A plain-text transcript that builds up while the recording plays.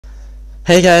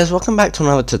Hey guys, welcome back to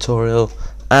another tutorial,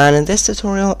 and in this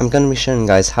tutorial I'm going to be showing you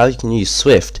guys how you can use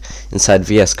Swift inside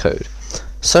VS Code.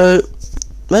 So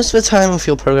most of the time if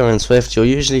you're programming in Swift you'll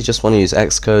usually just want to use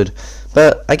Xcode,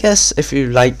 but I guess if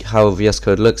you like how VS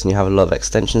Code looks and you have a lot of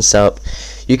extensions set up,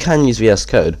 you can use VS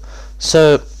Code.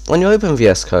 So when you open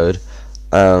VS Code,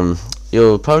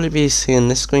 you'll probably be seeing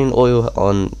this screen, or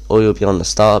you'll be on the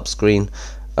startup screen,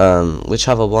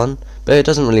 whichever one, but it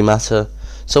doesn't really matter.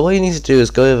 So what you need to do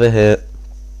is go over here,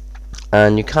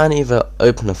 and you can either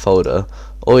open a folder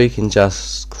or you can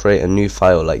just create a new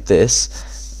file like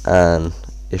this. And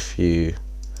if you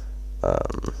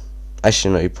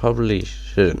actually no, you probably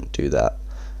shouldn't do that.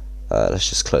 Let's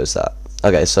just close that.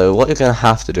 Okay, so what you're gonna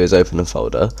have to do is open a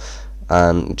folder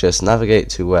and just navigate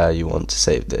to where you want to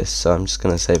save this. So I'm just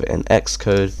gonna save it in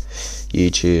Xcode,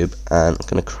 YouTube, and I'm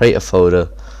gonna create a folder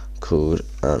called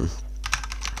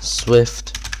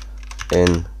Swift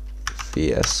in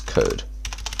VS Code.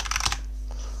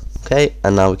 Okay,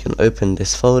 and now we can open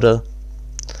this folder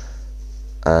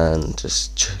and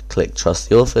just click trust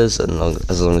the authors, and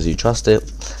as long as you trust it.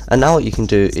 And now what you can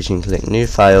do is you can click new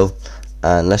file,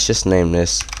 and let's just name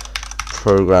this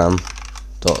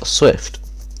program.swift.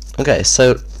 Okay,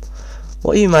 so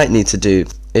what you might need to do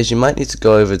is you might need to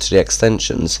go over to the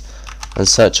extensions and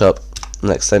search up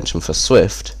an extension for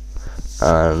Swift,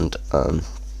 and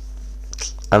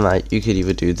you could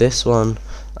either do this one.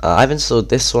 I've installed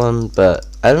this one, but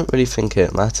I don't really think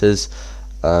it matters,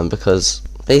 because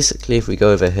basically if we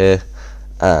go over here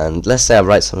and let's say I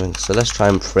write something, so let's try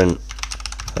and print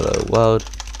hello world.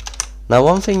 Now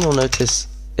one thing you'll notice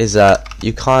is that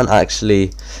you can't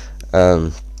actually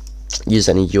use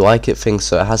any UIKit things,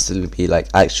 so it has to be like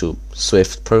actual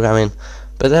Swift programming.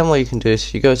 But then what you can do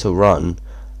is you go to run,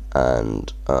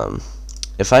 and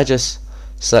if I just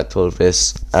select all of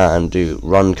this and do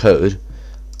run code,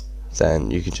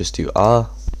 then you can just do R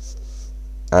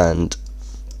and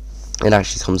it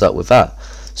actually comes up with that.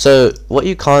 So what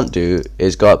you can't do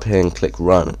is go up here and click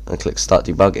run and click start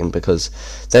debugging, because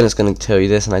then it's going to tell you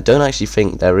this, and I don't actually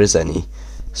think there is any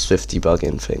Swift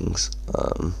debugging things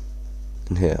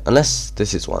in here, unless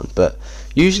this is one. But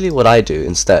usually what I do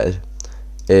instead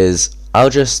is I'll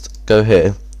just go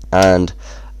here and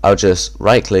I'll just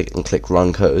right click and click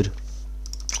run code,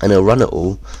 and it'll run it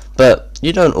all. But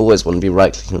you don't always want to be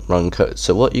right clicking and run code,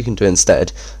 so what you can do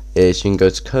instead is you can go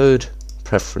to code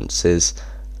preferences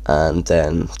and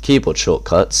then keyboard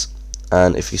shortcuts,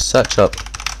 and if you search up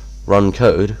run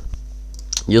code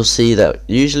you'll see that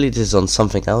usually this is on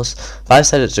something else, but I've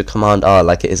set it to command R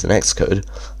like it is in Xcode.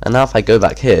 And now if I go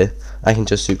back here I can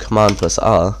just do command plus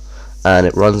R and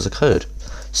it runs the code.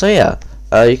 So yeah,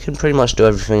 you can pretty much do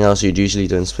everything else you'd usually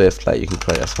do in Swift, like you can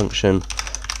create a function,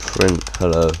 print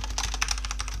hello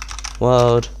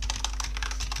world,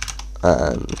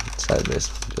 and inside this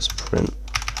just print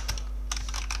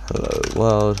hello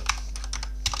world.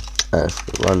 And if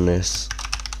we run this,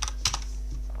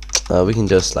 we can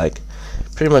just like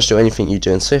pretty much do anything you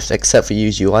do in Swift except for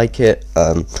use UIKit.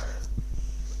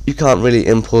 You can't really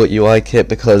import UIKit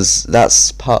because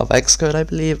that's part of Xcode, I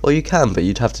believe, or you can, but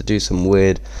you'd have to do some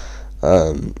weird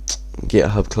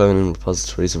GitHub cloning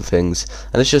repositories and things,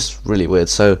 and it's just really weird.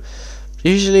 So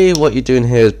usually what you do in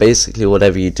here is basically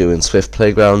whatever you do in Swift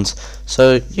Playgrounds,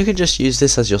 so you can just use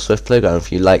this as your Swift Playground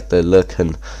if you like the look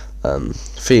and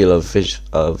feel of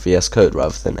VS Code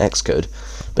rather than Xcode.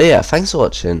 But yeah, thanks for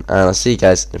watching, and I'll see you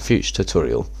guys in a future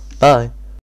tutorial. Bye!